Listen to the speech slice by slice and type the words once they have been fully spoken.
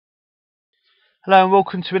Hello and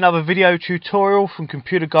welcome to another video tutorial from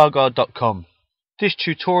ComputerGaga.com. This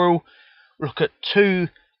tutorial will look at two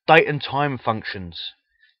date and time functions.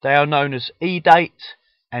 They are known as EDATE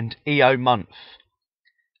and EOMONTH.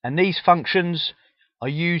 And these functions are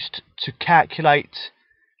used to calculate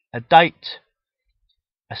a date,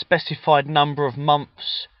 a specified number of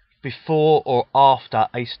months before or after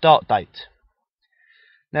a start date.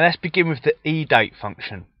 Now let's begin with the EDATE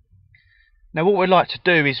function. Now what we'd like to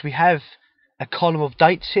do is we have a column of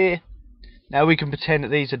dates here. Now we can pretend that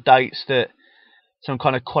these are dates that some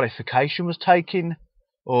kind of qualification was taken,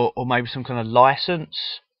 or maybe some kind of license.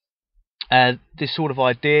 This sort of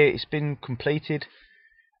idea, it's been completed.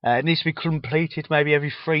 It needs to be completed maybe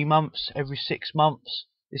every 3 months, every 6 months,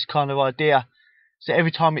 this kind of idea. So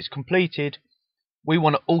every time it's completed, we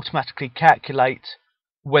want to automatically calculate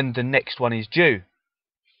when the next one is due.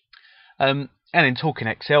 And in talking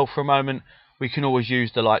Excel for a moment, we can always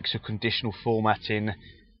use the likes of conditional formatting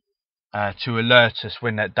to alert us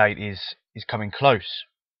when that date is coming close.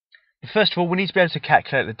 But first of all, we need to be able to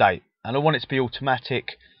calculate the date, and I want it to be automatic.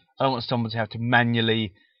 I don't want someone to have to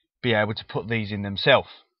manually be able to put these in themselves.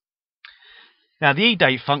 Now the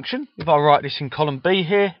EDATE function, if I write this in column B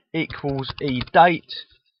here, equals EDATE.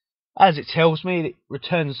 As it tells me, it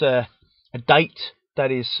returns a date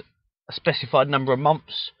that is a specified number of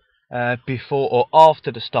months before or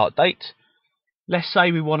after the start date. Let's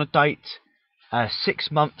say we want a date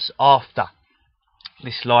 6 months after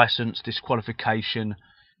this license, this qualification,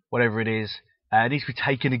 whatever it is. It needs to be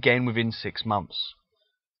taken again within 6 months.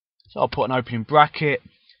 So I'll put an opening bracket.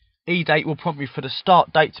 EDATE will prompt me for the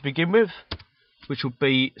start date to begin with, which will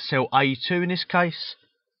be cell A2 in this case.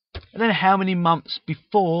 And then how many months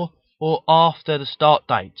before or after the start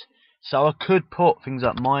date. So I could put things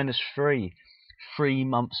like -3, 3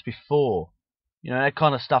 months before. You know, that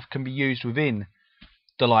kind of stuff can be used within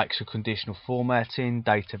the likes of conditional formatting,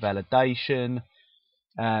 data validation,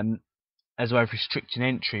 as well as restricting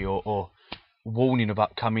entry or warning of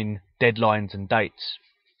upcoming deadlines and dates.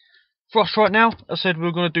 For us right now, I said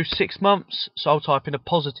we're going to do 6 months, so I'll type in a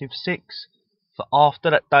 +6 for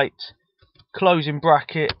after that date, closing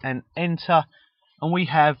bracket and enter, and we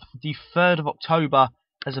have the 3rd of October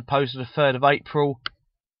as opposed to the 3rd of April,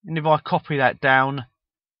 and if I copy that down,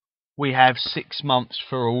 we have 6 months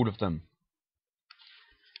for all of them.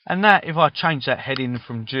 And that, if I change that heading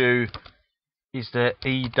from due, is the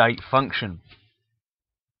EDATE function.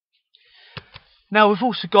 Now we've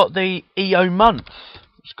also got the EOMONTH,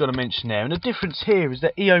 which I've got to mention there, and the difference here is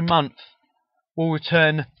that EOMONTH will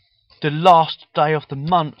return the last day of the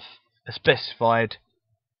month, a specified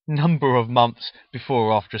number of months before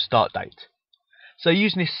or after a start date. So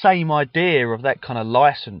using this same idea of that kind of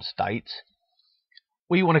license date,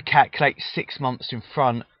 we want to calculate 6 months in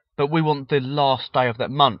front, but we want the last day of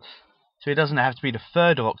that month. So it doesn't have to be the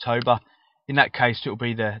 3rd of October. In that case, it will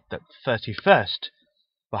be the 31st.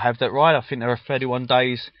 If I have that right, I think there are 31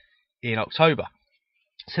 days in October.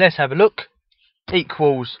 So let's have a look.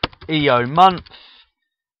 Equals EOMONTH.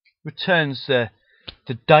 Returns the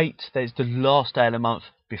date, that is the last day of the month,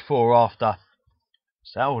 before or after.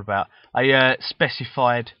 So that was about a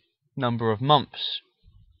specified number of months.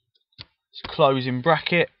 Closing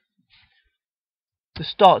bracket. The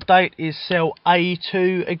start date is cell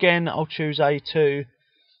A2. Again, I'll choose A2.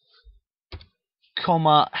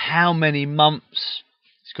 Comma, how many months?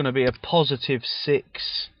 It's going to be a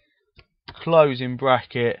 +6. Closing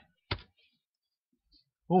bracket.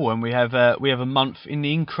 Oh, and we have a month in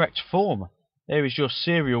the incorrect form. There is your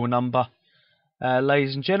serial number.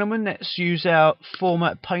 Ladies and gentlemen, let's use our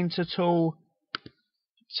format painter tool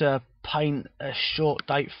to paint a short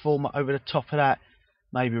date format over the top of that.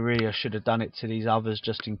 Maybe really I should have done it to these others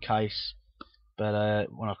just in case, but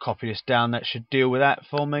when I copy this down, that should deal with that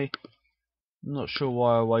for me. I'm not sure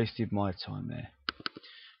why I wasted my time there,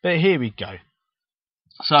 but here we go.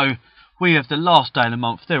 So we have the last day of the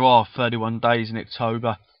month. There are 31 days in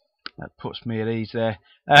October. That puts me at ease there.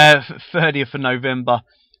 30th of November,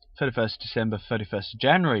 31st of December, 31st of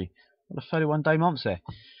January. What a 31-day months there.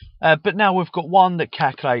 But now we've got one that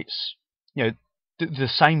calculates, you know, the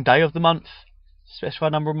same day of the month,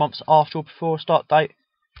 specified number of months after or before start date,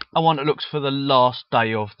 and one that looks for the last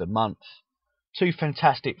day of the month. Two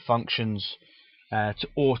fantastic functions to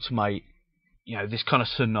automate, you know, this kind of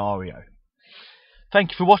scenario.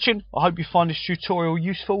 Thank you for watching. I hope you find this tutorial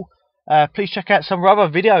useful. Please check out some of our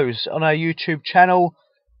other videos on our YouTube channel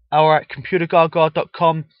or at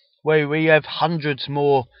ComputerGaga.com, where we have hundreds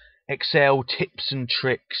more Excel tips and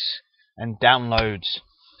tricks and downloads.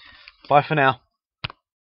 Bye for now.